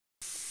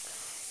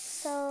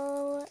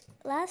So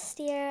last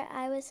year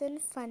I was in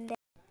funday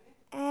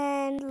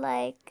and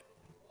I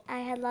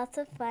had lots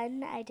of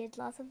fun. I did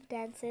lots of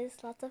dances,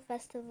 lots of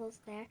festivals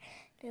there.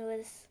 It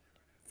was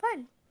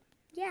fun.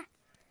 Yeah.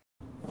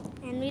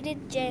 And we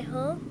did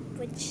Jeho,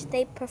 which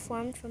they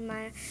performed from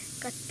my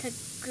Gata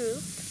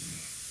group.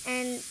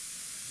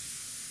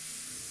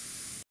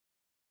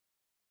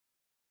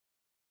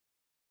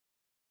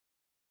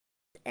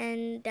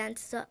 And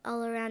danced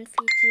all around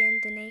Fiji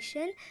and the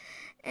nation.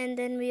 And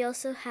then we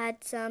also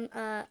had some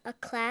a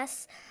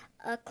class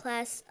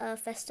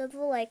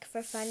festival like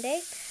for Fun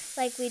Day.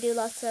 Like we do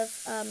lots of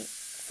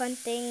fun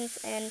things,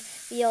 and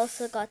we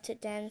also got to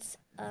dance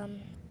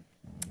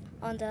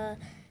on the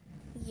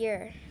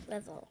year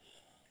level.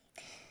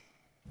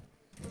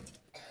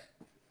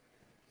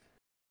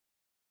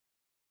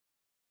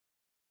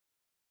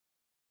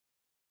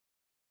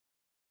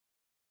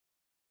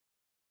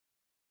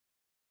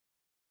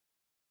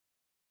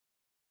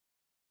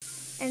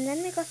 And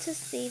then we got to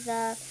see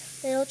the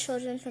little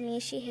children from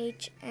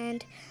ECH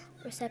and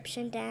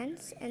reception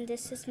dance. And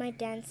this is my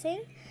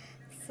dancing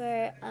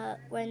for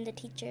when the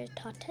teacher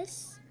taught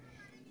us.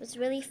 It was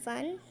really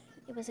fun.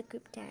 It was a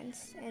group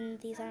dance, and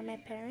these are my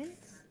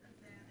parents.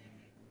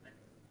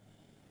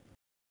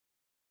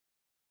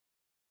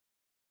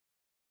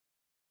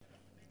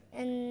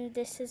 And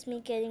this is me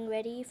getting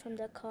ready from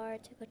the car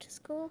to go to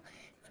school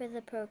for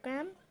the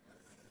program.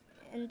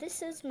 And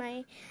this is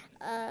my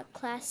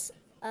class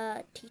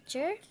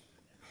teacher.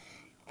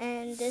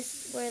 And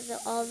this were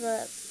all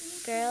the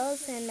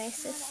girls and my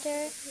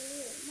sister.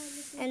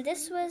 And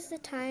this was the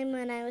time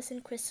when I was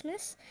in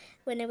Christmas,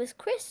 when it was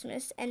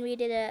Christmas, and we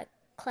did a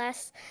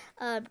class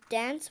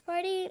dance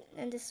party.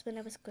 And this is when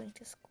I was going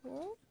to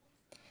school.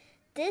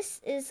 This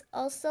is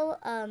also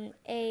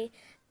a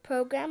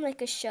program,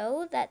 like a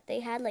show that they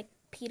had, like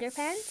Peter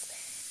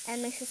Pan's,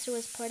 and my sister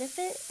was part of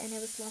it, and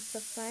it was lots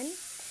of fun.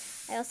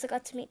 I also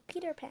got to meet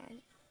Peter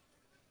Pan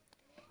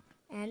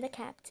and the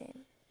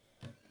captain.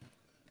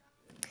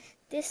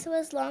 This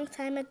was a long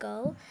time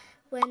ago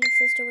when my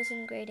sister was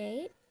in grade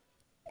 8,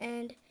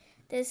 and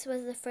this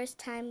was the first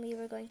time we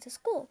were going to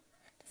school,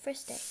 the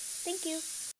first day. Thank you.